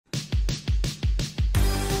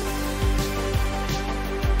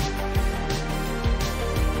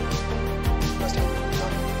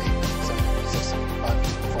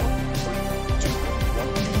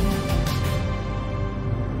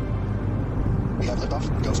We have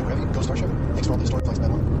liftoff. Go Super Heavy. Go Starship. Thanks for all the historic flights, man.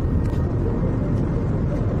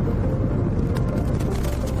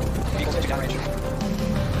 Vehicles into downrange.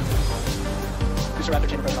 Booster Raptor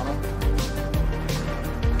chamber pressure nominal.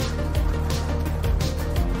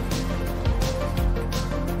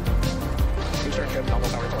 Booster and trip nominal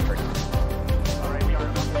power to 130. Alright, we are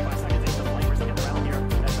about 25 seconds into the flight. We're still getting around here.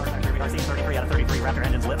 At Star Factory, we are seeing 33 out of 33 Raptor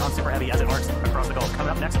engines lit on Super Heavy as it arcs across the Gulf. Coming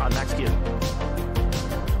up next on Max Q.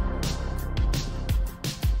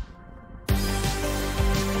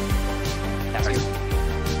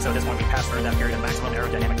 So this one, we passed through that period of maximum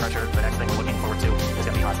aerodynamic pressure. The next thing we're looking forward to is going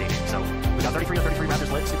to be hot staging. So we got 33 of 33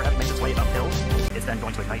 Raptors lit. Super Heavy makes its way uphill. It's then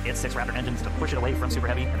going to ignite its 6 Raptor engines to push it away from Super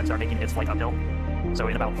Heavy and then start making its flight uphill. So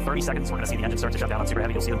in about 30 seconds, we're going to see the engines start to shut down on Super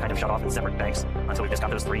Heavy. You'll see them kind of shut off in separate banks until we've just got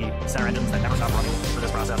those 3 center engines that never stop running for this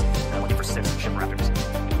process. And looking for 6 ship Raptors.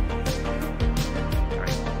 All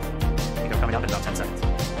right. We go coming up in about 10 seconds.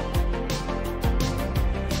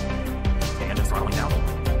 The engine's throttling down.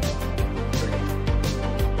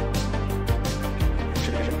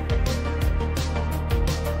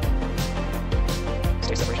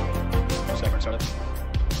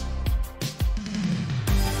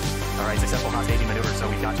 Alright, successful hot staging maneuver. So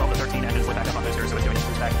we've got 12 to 13 engines lit back up on booster, so it's doing its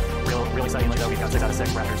boost back. Really excitingly though, we've got 6 out of 6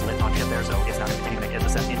 Raptors lit on ship there, so it's now going to continue to make its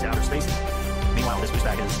descent into outer space. Meanwhile, this boost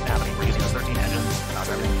back is happening. We're using those 13 engines,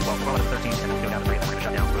 so everything, 12 out of 13, and then we go down to 3, and then we're going to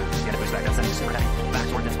shut down. So we get a boost back, that's sending Super Heavy back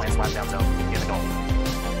towards its land splashdown zone in the Gulf.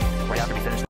 Right after we finish